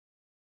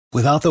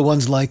Without the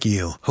ones like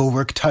you, who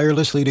work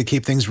tirelessly to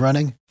keep things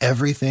running,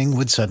 everything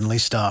would suddenly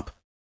stop.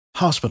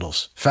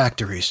 Hospitals,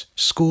 factories,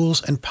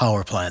 schools, and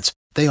power plants,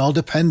 they all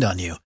depend on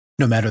you.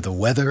 No matter the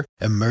weather,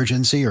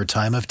 emergency, or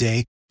time of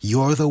day,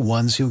 you're the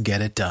ones who get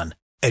it done.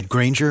 At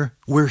Grainger,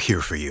 we're here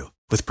for you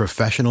with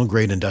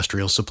professional-grade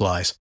industrial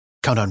supplies.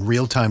 Count on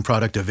real-time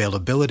product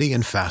availability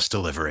and fast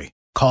delivery.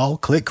 Call,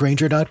 click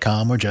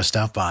Grainger.com, or just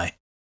stop by.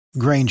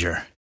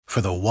 Grainger, for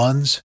the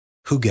ones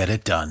who get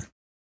it done.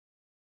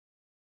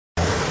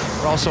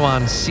 We're also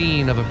on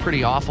scene of a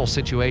pretty awful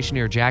situation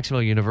here at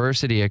Jacksonville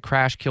University. A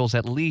crash kills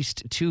at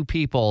least 2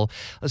 people.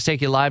 Let's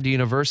take you live to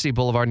University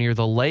Boulevard near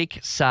the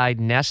Lakeside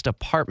Nest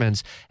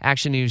apartments.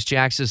 Action News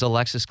Jax's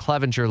Alexus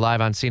Cleavenger live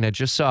on scene. I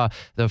just saw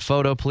the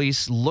photo.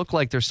 Police look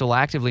like they're still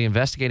actively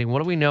investigating.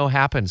 What do we know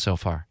happened so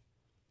far?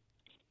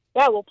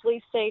 Yeah, well,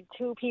 police say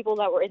 2 people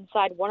that were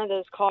inside one of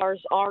those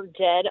cars are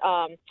dead,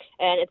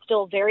 and it's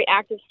still a very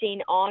active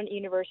scene on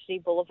University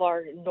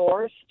Boulevard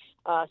North.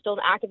 Still an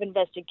active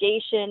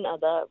investigation.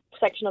 The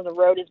section of the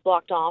road is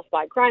blocked off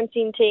by crime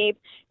scene tape.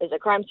 There's a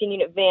crime scene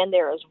unit van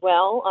there as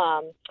well,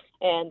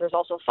 and there's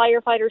also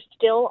firefighters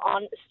still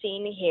on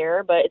scene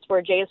here, but it's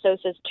where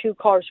JSO says 2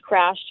 cars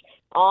crashed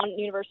on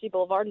University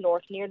Boulevard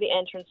North near the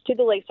entrance to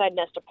the Lakeside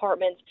Nest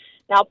apartments.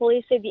 Now,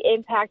 police say the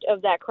impact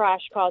of that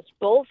crash caused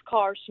both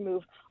cars to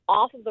move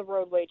off of the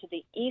roadway to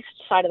the east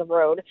side of the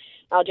road.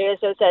 Now,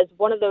 JSO says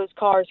one of those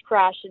cars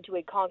crashed into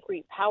a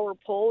concrete power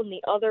pole, and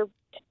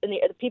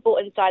the people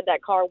inside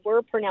that car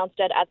were pronounced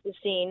dead at the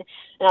scene.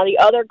 Now, the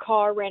other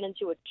car ran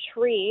into a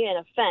tree and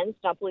a fence.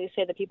 Now, police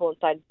say the people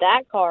inside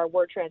that car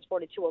were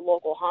transported to a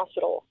local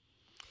hospital.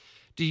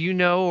 Do you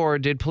know, or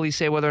did police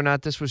say whether or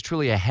not this was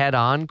truly a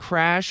head-on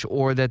crash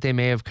or that they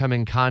may have come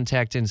in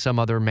contact in some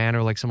other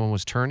manner, like someone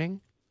was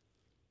turning?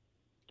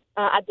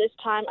 At this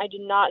time, I do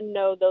not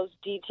know those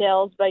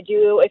details, but I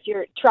do, if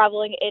you're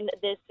traveling in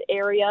this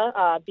area,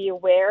 be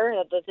aware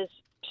that this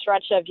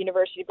stretch of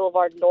University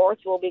Boulevard North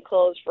will be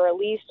closed for at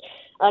least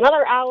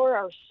another hour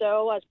or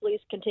so as police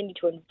continue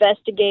to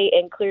investigate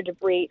and clear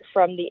debris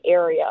from the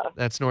area.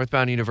 That's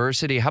northbound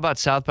University. How about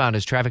southbound?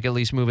 Is traffic at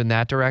least moving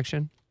that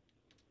direction?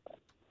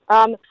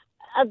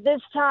 At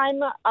this time,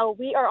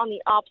 we are on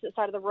the opposite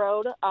side of the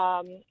road,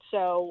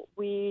 so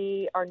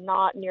we are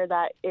not near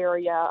that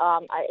area.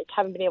 I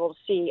haven't been able to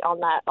see on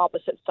that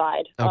opposite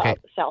side,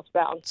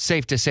 southbound.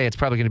 Safe to say it's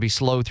probably going to be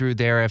slow through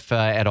there if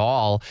at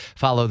all.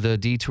 Follow the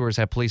detours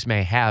that police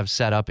may have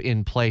set up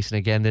in place. And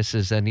again, this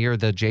is near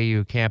the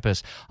JU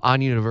campus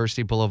on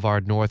University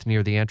Boulevard North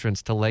near the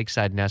entrance to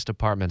Lakeside Nest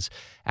Apartments.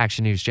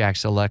 Action News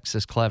Jax,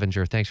 Alexus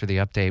Cleavenger. Thanks for the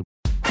update.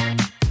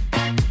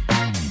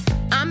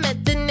 I'm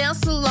at the nail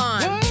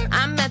salon.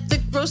 I'm at the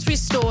grocery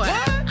store.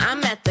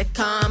 I'm at the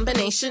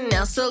combination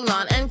nail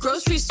salon and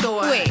grocery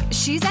store. Wait,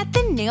 she's at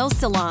the nail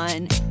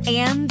salon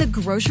and the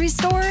grocery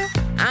store?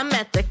 I'm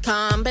at the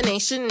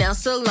combination nail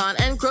salon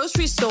and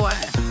grocery store.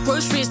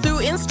 Groceries through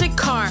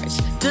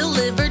Instacart,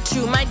 delivered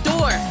to my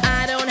door.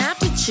 I don't have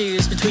to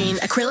choose between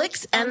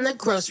acrylics and the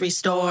grocery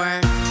store.